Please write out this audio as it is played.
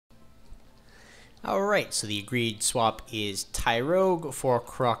Alright, so the agreed swap is Tyrogue for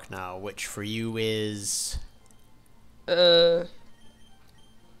Krokna, which for you is...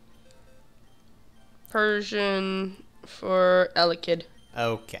 Persian for Elekid.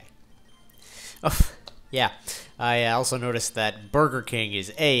 Okay. Oh, yeah. I also noticed that Burger King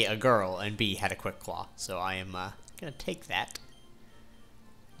is A, a girl, and B, had a quick claw. So I am gonna take that.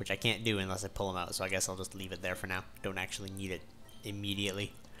 Which I can't do unless I pull him out, so I guess I'll just leave it there for now. Don't actually need it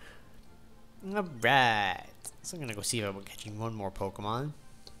immediately. Alright. So I'm gonna go see if I'm catching one more Pokemon.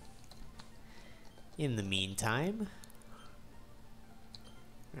 In the meantime.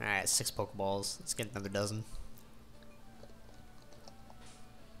 Alright, 6 Pokeballs. Let's get another dozen.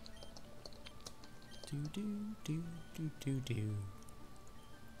 Do.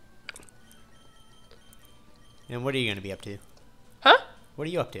 And what are you gonna be up to? Huh? What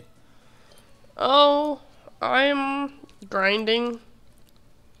are you up to? Oh, I'm grinding,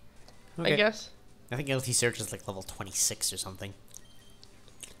 Okay. I guess. I think LT Search is like level 26 or something.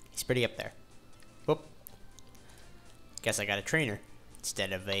 He's pretty up there. Whoop. Guess I got a trainer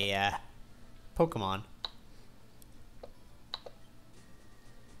instead of a Pokemon.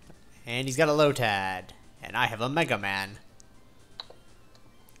 And he's got a Lotad. And I have a Mega Man.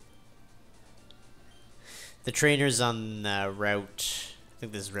 The trainers on route, I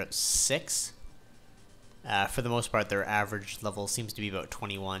think this is route 6. For the most part, their average level seems to be about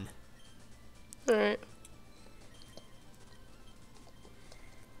 21. Alright.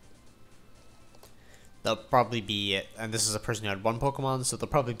 They'll probably be, and this is a person who had 1 Pokemon, so they'll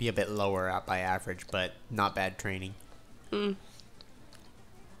probably be a bit lower by average, but not bad training. I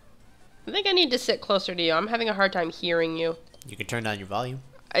think I need to sit closer to you. I'm having a hard time hearing you. You can turn down your volume.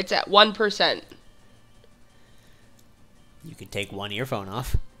 It's at 1%. You can take one earphone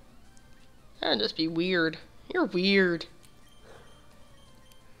off. That'd just be weird. You're weird.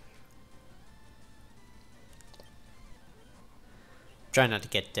 Try not to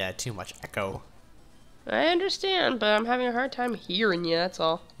get too much echo. I understand, but I'm having a hard time hearing you, that's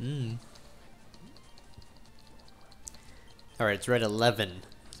all. Alright, it's red 11.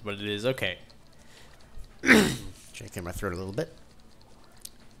 That's what it is. Okay. Try to clear my throat a little bit.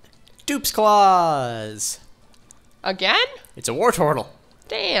 Dupes Clause! Again? It's a Wartortle.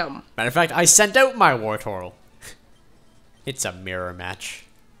 Damn. Matter of fact, I sent out my Wartortle. It's a mirror match.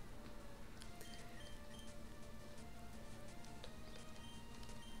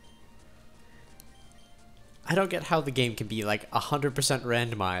 I don't get how the game can be like 100%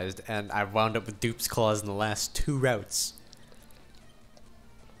 randomized, and I've wound up with Dupes Clause in the last 2 routes.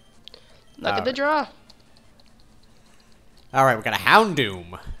 Look at the draw. Alright, we got a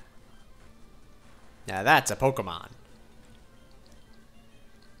Houndoom. Now that's a Pokemon.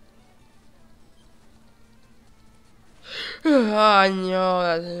 I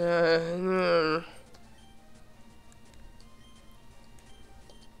know.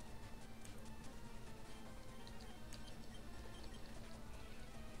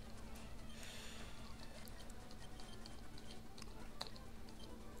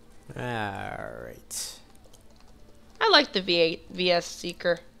 Alright. I like the VS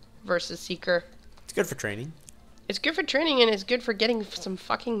Seeker versus Seeker. It's good for training. It's good for training and it's good for getting some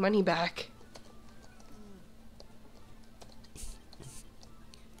fucking money back.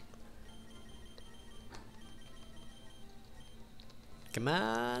 Come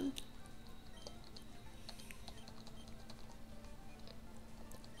on.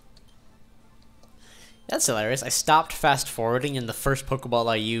 That's hilarious. I stopped fast forwarding, and the first Pokeball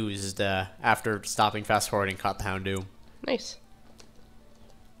I used after stopping fast forwarding caught the Houndoom. Nice.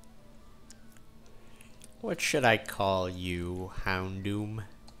 What should I call you, Houndoom?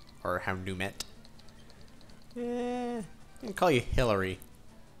 Or Houndoomet? I can call you Hillary.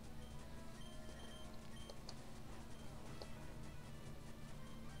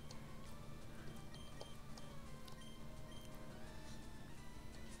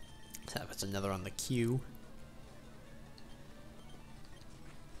 That's another on the queue.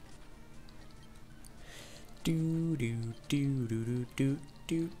 Do do do do do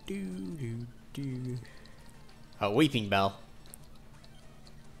do do do do. Oh, Weeping Bell.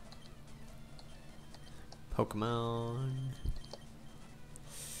 Pokemon.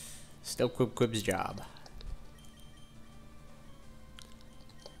 Still Quib's job.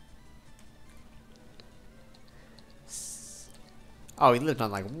 Oh, he lived on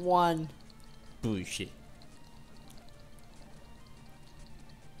like 1. Bullshit.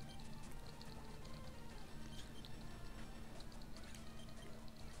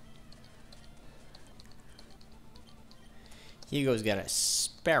 Hugo's got a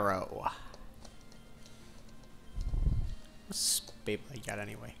Sparrow. What's Beyblade got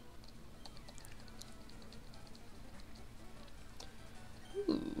anyway?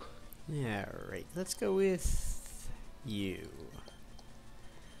 Ooh. Alright, let's go with you.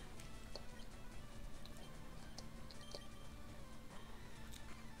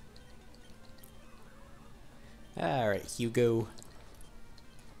 Alright, Hugo.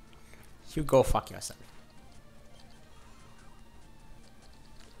 Hugo, fuck yourself.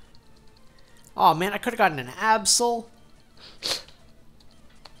 Oh man, I could have gotten an Absol. This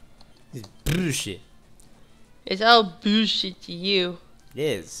is bullshit. It's all bullshit to you. It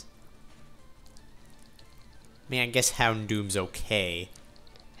is. I mean, I guess Houndoom's okay.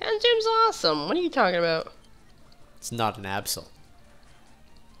 Houndoom's awesome. What are you talking about? It's not an Absol.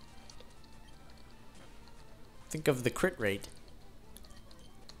 Think of the crit rate.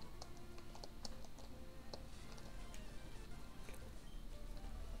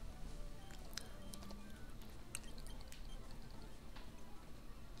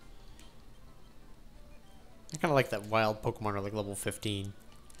 I kind of like that wild Pokemon are like level 15.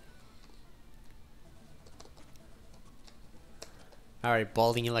 Alright,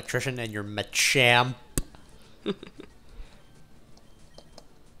 Balding Electrician and your Machamp.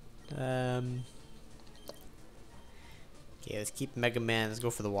 Okay, let's keep Mega Man. Let's go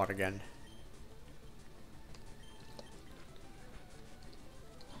for the water gun.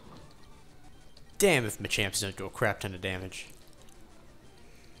 Damn if Machamps don't do a crap ton of damage.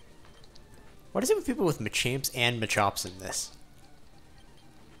 What is it with people with Machamps and Machops in this?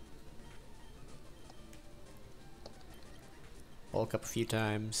 Bulk up a few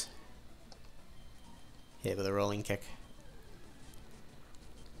times. Hit with a rolling kick.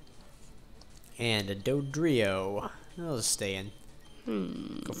 And a Dodrio. I'll just stay in.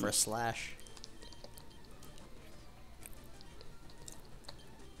 Go for a slash.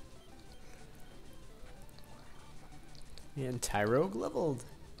 And Tyrogue leveled.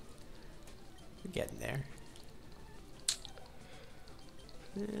 We're getting there.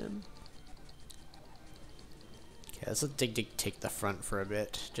 Okay, let's let Dig Dig take the front for a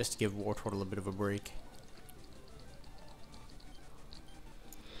bit, just to give Wartortle a bit of a break.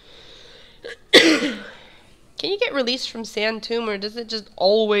 Can you get released from Sand Tomb, or does it just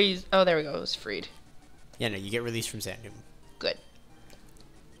always... Oh, there we go. It was freed. Yeah, no, you get released from Sand Tomb. Good.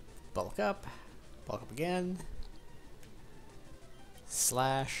 Bulk up again.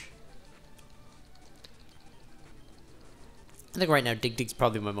 Slash. I think right now Dig Dig's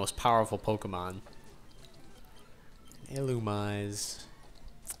probably my most powerful Pokemon. Illumise.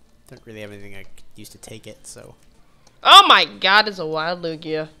 Don't really have anything I could use to take it, so... Oh my god, it's a wild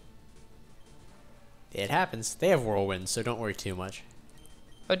Lugia. It happens. They have Whirlwind, so don't worry too much.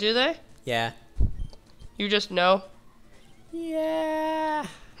 Oh, do they? Yeah. You just know? Yeah.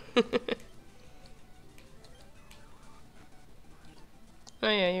 Oh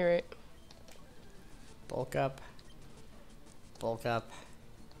yeah, you're right. Bulk up. Bulk up.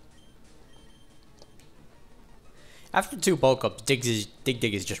 After 2 bulk ups, Dig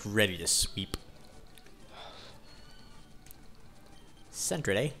Dig is just ready to sweep.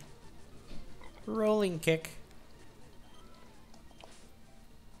 Centered, eh? Rolling kick.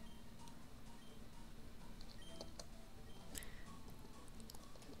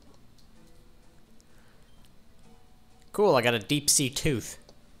 Cool, I got a deep sea tooth.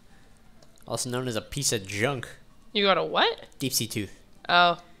 Also known as a piece of junk. You got a what? Deep sea tooth.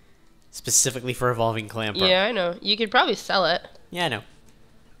 Oh. Specifically for evolving Clamper. Yeah, I know. You could probably sell it. Yeah, I know.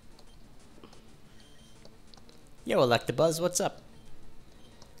 Yo, Electabuzz, what's up?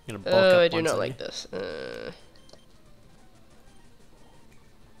 I'm gonna bulk up I do once not on like you. this.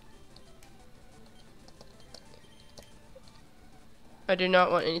 I do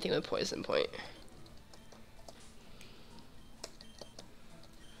not want anything with poison point.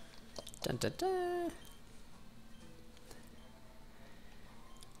 Dun, dun, dun.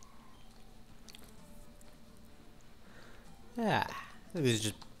 Ah, this is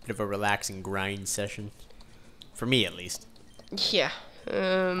just a bit of a relaxing grind session. For me, at least. Yeah.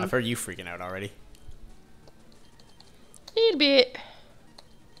 I've heard you freaking out already. A bit.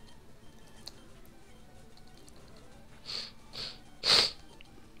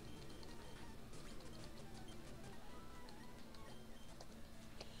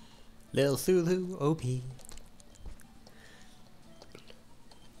 Lil Thulu, OP.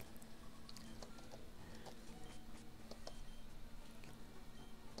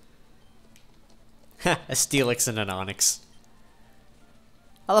 A Steelix and an Onix.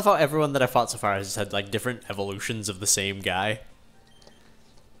 I love how everyone that I fought so far has had like different evolutions of the same guy.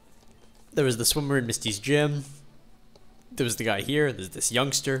 There was the swimmer in Misty's gym. There was the guy here. There's this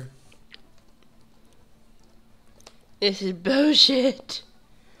youngster. This is bullshit.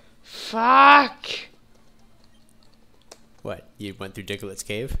 Fuck. What? You went through Diglett's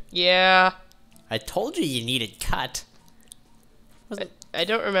cave? Yeah. I told you you needed cut. I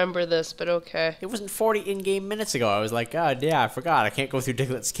don't remember this, but okay. It wasn't 40 in-game minutes ago. I was like, God, yeah, I forgot. I can't go through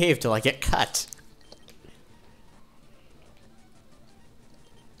Diglett's cave till I get cut.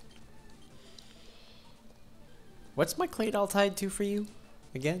 What's my clay doll tied to for you?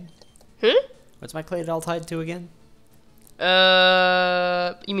 Again? What's my clay doll tied to again?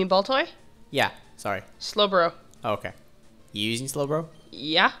 You mean Baltoy? Yeah, sorry. Slowbro. Oh, okay. You using Slowbro?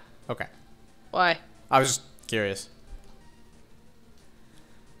 Yeah? Okay. Why? I was just curious.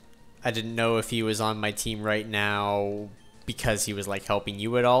 I didn't know if he was on my team right now because he was, like, helping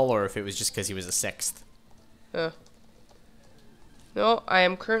you at all, or if it was just because he was a 6th. No, I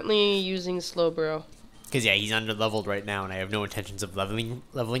am currently using Slowbro. Because, yeah, he's under-leveled right now, and I have no intentions of leveling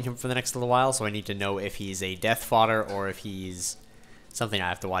him for the next little while, so I need to know if he's a death fodder or if he's something I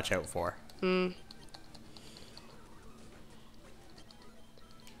have to watch out for.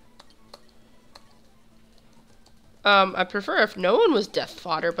 I prefer if no one was death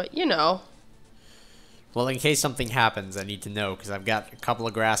fodder, but you know. Well, in case something happens, I need to know, because I've got a couple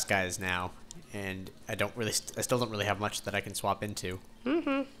of grass guys now, and I still don't really have much that I can swap into.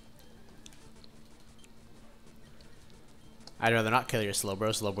 I'd rather not kill your Slowbro.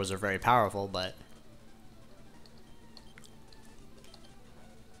 Slowbros are very powerful, but...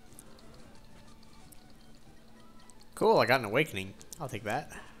 Cool, I got an awakening. I'll take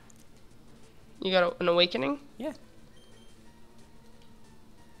that. You got an awakening? Yeah.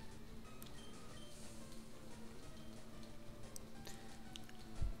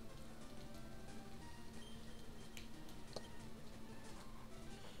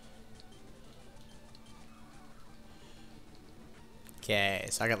 Okay,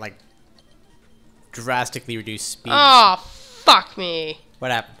 so I got like drastically reduced speed. Oh, fuck me.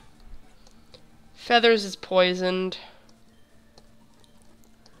 What happened? Feathers is poisoned.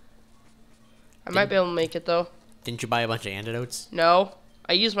 I might be able to make it though. Didn't you buy a bunch of antidotes? No.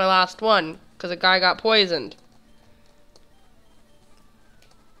 I used my last one because a guy got poisoned.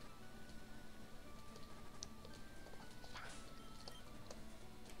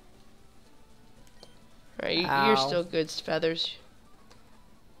 Alright, you're still good, Feathers.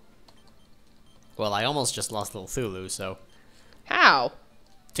 Well, I almost just lost little Thulu, so... How?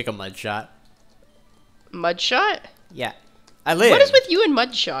 Took a mud shot. Mud shot? Yeah. I live. What is with you and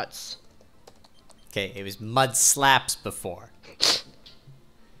mud shots? Okay, it was mud slaps before.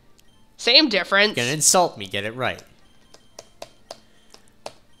 Same difference. You're gonna insult me, get it right.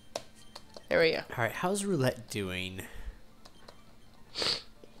 There we go. Alright, how's Roulette doing?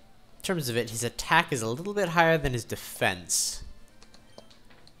 In terms of it, his attack is a little bit higher than his defense.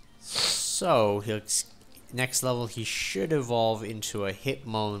 So, next level he should evolve into a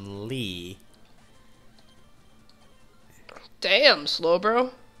Hitmonlee. Damn,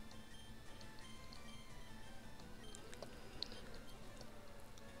 Slowbro.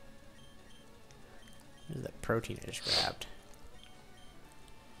 Where's that protein I just grabbed?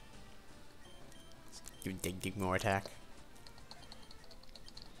 Give dig more attack.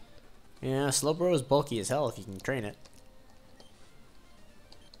 Yeah, Slowbro is bulky as hell if you can train it.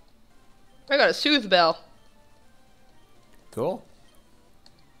 I got a Soothe Bell. Cool.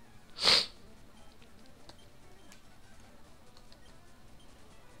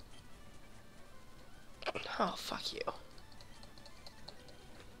 Oh, fuck you.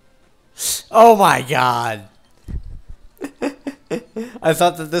 Oh my god! I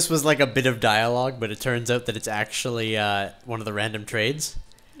thought that this was like a bit of dialogue, but it turns out that it's actually one of the random trades.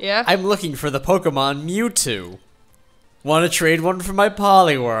 Yeah? I'm looking for the Pokemon Mewtwo. Want to trade one for my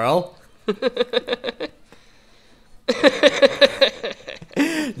Poliwhirl?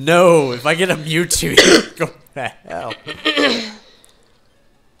 No, if I get a Mewtwo, you go to hell.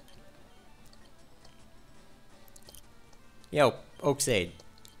 Yo, Oaksade.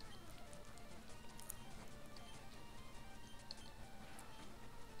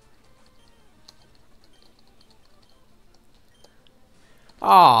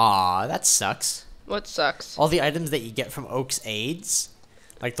 Aw, that sucks. What sucks? All the items that you get from Oak's Aids,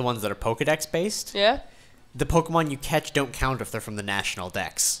 like the ones that are Pokedex based, Yeah? the Pokemon you catch don't count if they're from the National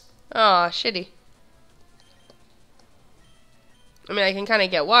Dex. Aw, shitty. I mean, I can kind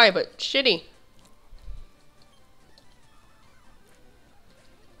of get why, but shitty.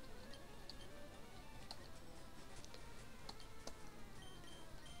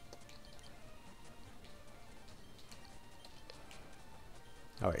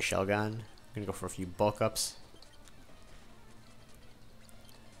 Alright, Shelgon. I'm gonna go for a few bulk ups.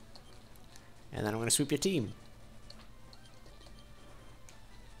 And then I'm gonna sweep your team.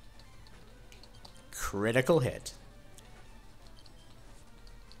 Critical hit.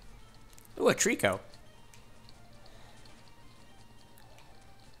 a Trico.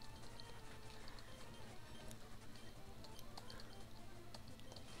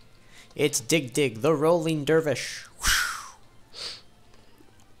 It's Dig Dig, the rolling dervish.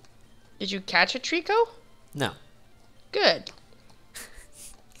 Did you catch a Trico? No. Good.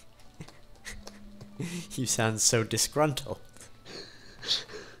 You sound so disgruntled.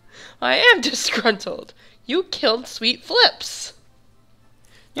 I am disgruntled. You killed Sweet Flips.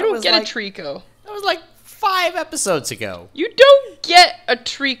 You don't get a Trico. That was like 5 episodes ago. You don't get a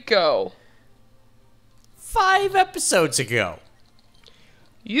Trico. 5 episodes ago.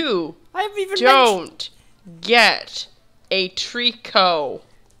 You I haven't even don't get a Trico.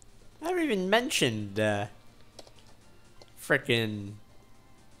 I haven't even mentioned frickin'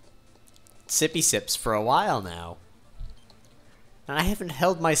 Sippy Sips for a while now. And I haven't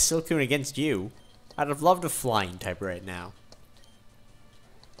held my Silcoon against you. I'd have loved a flying type right now.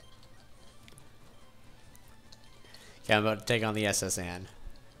 Okay, I'm about to take on the SSN.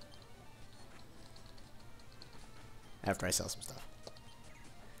 After I sell some stuff.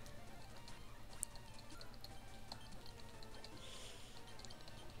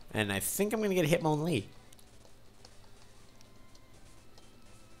 And I think I'm going to get Hitmonlee.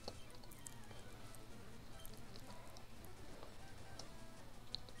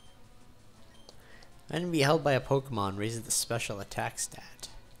 Enemy held by a Pokemon raises the special attack stat.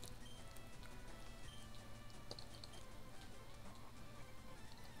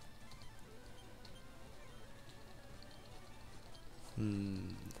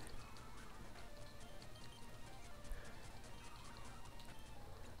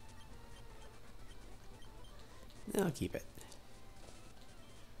 I'll keep it.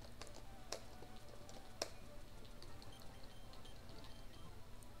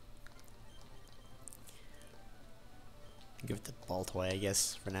 Give it to Baltoy, I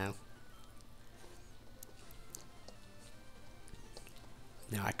guess, for now.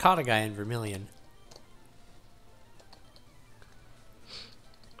 Now, I caught a guy in Vermilion.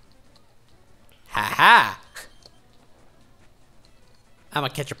 Ha ha! I'm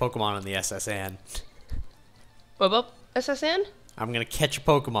gonna catch a Pokemon on the SSN. What about SSN? I'm gonna catch a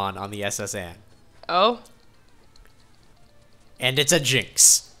Pokemon on the SSN. Oh? And it's a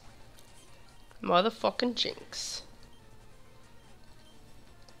Jinx. Motherfucking Jinx.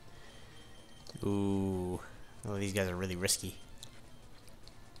 Ooh. Oh, these guys are really risky.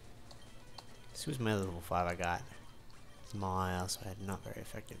 This was my level 5 I got. Smile, so I had not very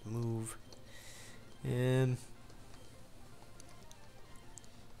effective move.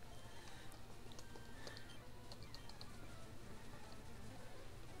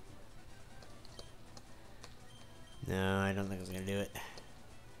 No, I don't think I was gonna do it.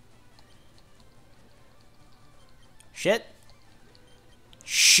 Shit!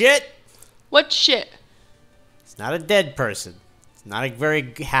 Shit! What shit? It's not a dead person. It's not a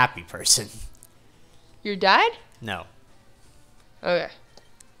very happy person. You died? No. Okay.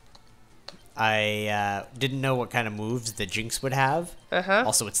 I didn't know what kind of moves the Jinx would have. Uh-huh.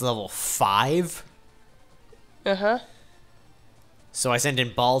 Also, it's level 5. Uh-huh. So I sent in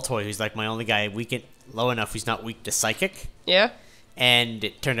Baltoy, who's like my only guy low enough who's not weak to Psychic. Yeah? And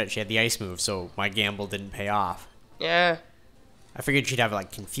it turned out she had the Ice move, so my gamble didn't pay off. Yeah. I figured she'd have,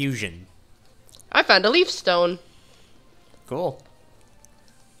 like, Confusion. I found a leaf stone. Cool.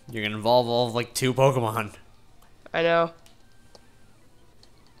 You're gonna involve all of, like, 2 Pokemon. I know.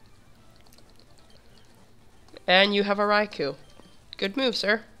 And you have a Raikou. Good move,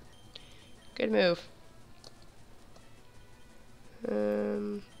 sir. Good move.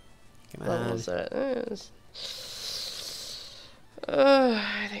 Come What on. was that?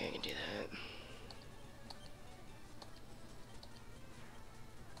 I think I can do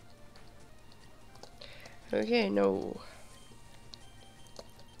that. Okay, no.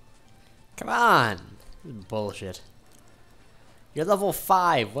 Come on. This is bullshit. You're level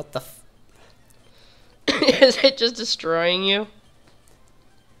 5. What the f... Is it just destroying you?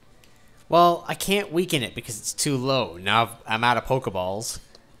 Well, I can't weaken it because it's too low. Now I'm out of Pokeballs.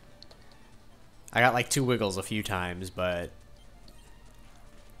 I got like 2 Wiggles a few times, but...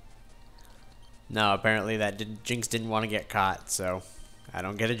 No, apparently that Jinx didn't want to get caught, so... I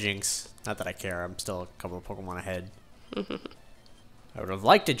don't get a Jinx. Not that I care, I'm still a couple of Pokemon ahead. I would have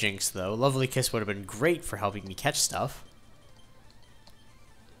liked a Jinx, though. Lovely Kiss would have been great for helping me catch stuff.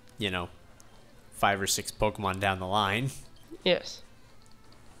 You know, 5 or 6 Pokemon down the line. Yes.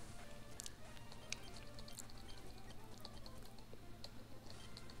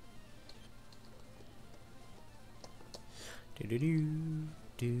 Do do do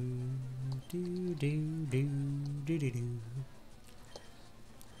do do do do do do do.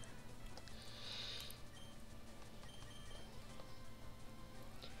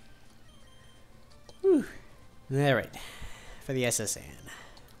 Alright. For the SSN.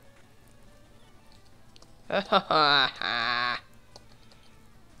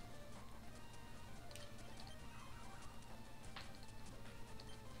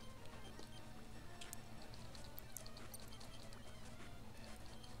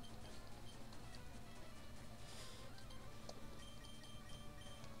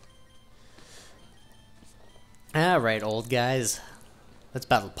 Alright, old guys. Let's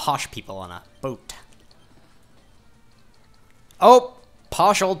battle posh people on a boat. Oh!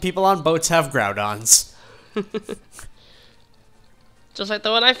 Posh old people on boats have Groudons. Just like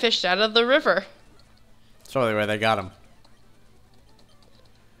the one I fished out of the river. That's probably where they got him.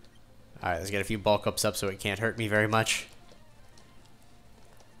 Alright, let's get a few bulk ups up so it can't hurt me very much.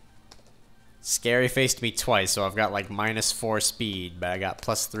 Scary faced me twice, so I've got like -4 speed, but I got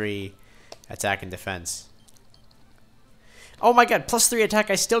 +3 attack and defense. Oh my god, +3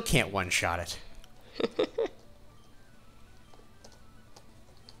 attack, I still can't one-shot it.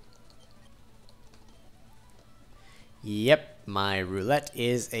 Yep, my roulette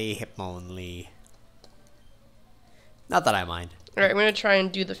is a Hitmonlee. Not that I mind. Alright, I'm gonna try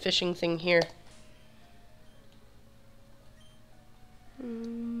and do the fishing thing here.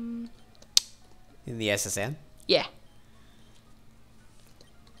 In the SSN? Yeah.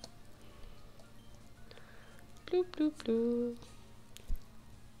 Bloop, bloop, bloop.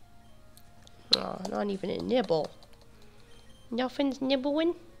 Oh, not even a nibble. Nothing's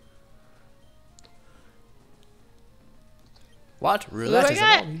nibbling. What? Who do Roulette I is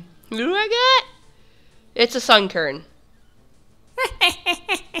got? a ball. Who do I got? It's a sunkern.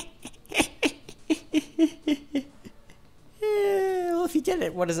 Well, if you get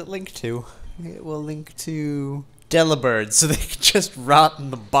it, what does it link to? It will link to Delibird, so they can just rot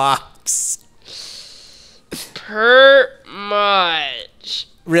in the box. Per much.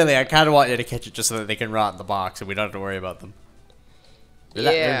 Really, I kind of want you to catch it just so that they can rot in the box and we don't have to worry about them.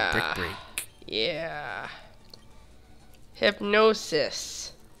 Roulette Yeah. Brick Break. Yeah.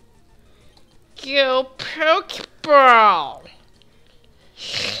 Hypnosis. Go Pokeball.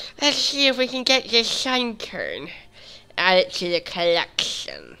 Let's see if we can get the sunkern. Add it to the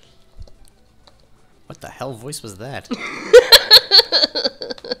collection. What the hell voice was that?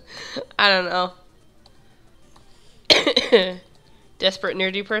 I don't know. Desperate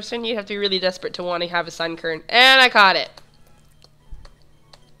nerdy person? You'd have to be really desperate to want to have a sunkern. And I caught it.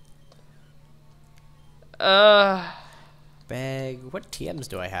 Bag. What TMs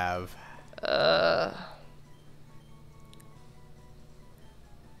do I have?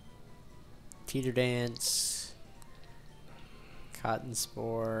 Teeter Dance. Cotton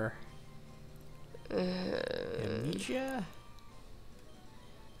Spore. Amnesia?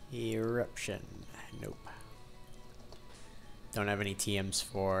 Eruption. Nope. Don't have any TMs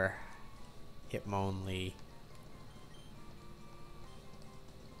for Hitmonlee.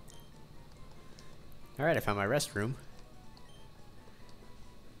 Alright, I found my restroom.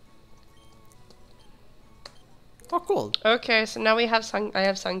 Oh, cool. Okay, so now we have I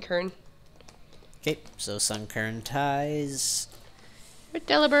have sunkern. Okay, so Sunkern ties. With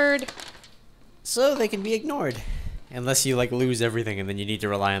Delibird. So they can be ignored. Unless you, like, lose everything and then you need to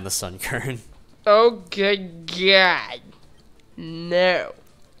rely on the Sunkern. Oh, good God. No.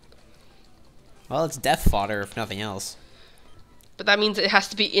 Well, it's death fodder, if nothing else. But that means it has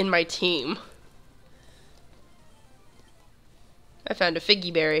to be in my team. I found a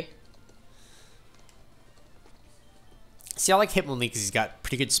figgy berry. See, I like Hitmonlee because he's got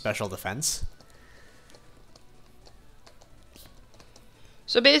pretty good special defense.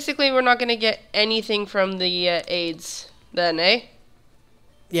 So basically, we're not going to get anything from the aids then, eh?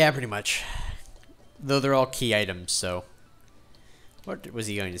 Yeah, pretty much. Though they're all key items, so... What was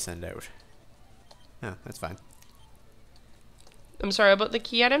he going to send out? Oh, that's fine. I'm sorry, about the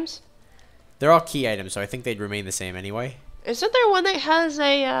key items? They're all key items, so I think they'd remain the same anyway. Isn't there one that has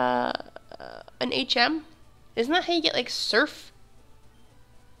a, an HM? Isn't that how you get, like, surf?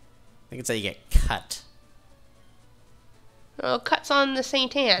 I think it's how you get cut. Oh, cuts on the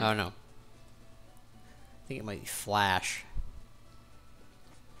Saint Anne. Oh, no. I think it might be Flash.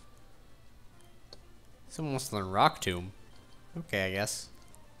 Someone wants to learn Rock Tomb. Okay, I guess.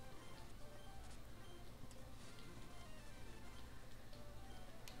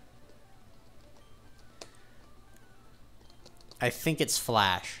 I think it's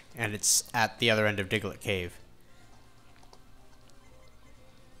Flash, and it's at the other end of Diglett Cave.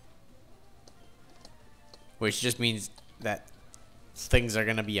 Which just means that things are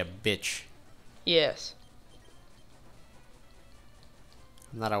gonna be a bitch. Yes.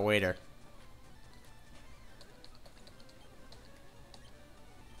 I'm not a waiter.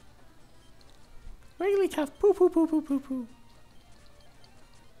 Wigglytuff. Poo poo poo poo poo poo.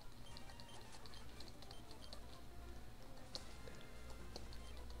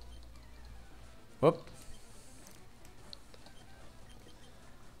 Whoop.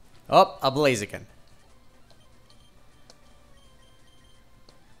 Oh, a Blaziken.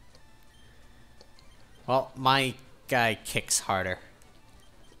 Well, my guy kicks harder.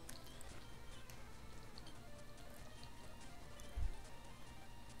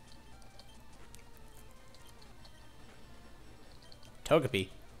 Togepi.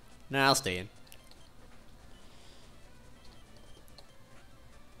 Nah, I'll stay in.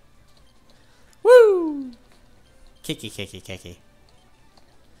 Woo! Kicky, kicky, kicky.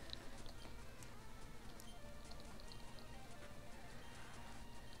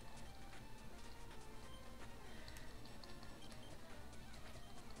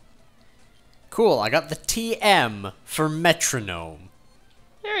 Cool, I got the TM for metronome.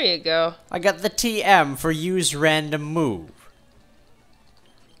 There you go. I got the TM for use random move.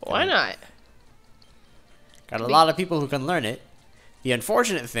 Why not? Got a lot of people who can learn it. The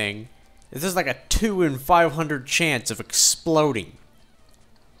unfortunate thing is there's like a 2 in 500 chance of exploding.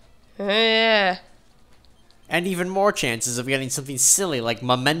 Yeah. And even more chances of getting something silly like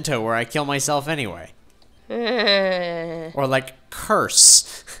Memento where I kill myself anyway. Or like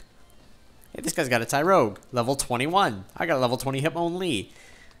Curse. Hey, this guy's got a Tyrogue. Level 21. I got a level 20 Hitmonlee.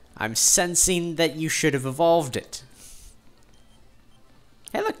 I'm sensing that you should have evolved it.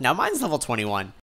 Hey look, now mine's level 21.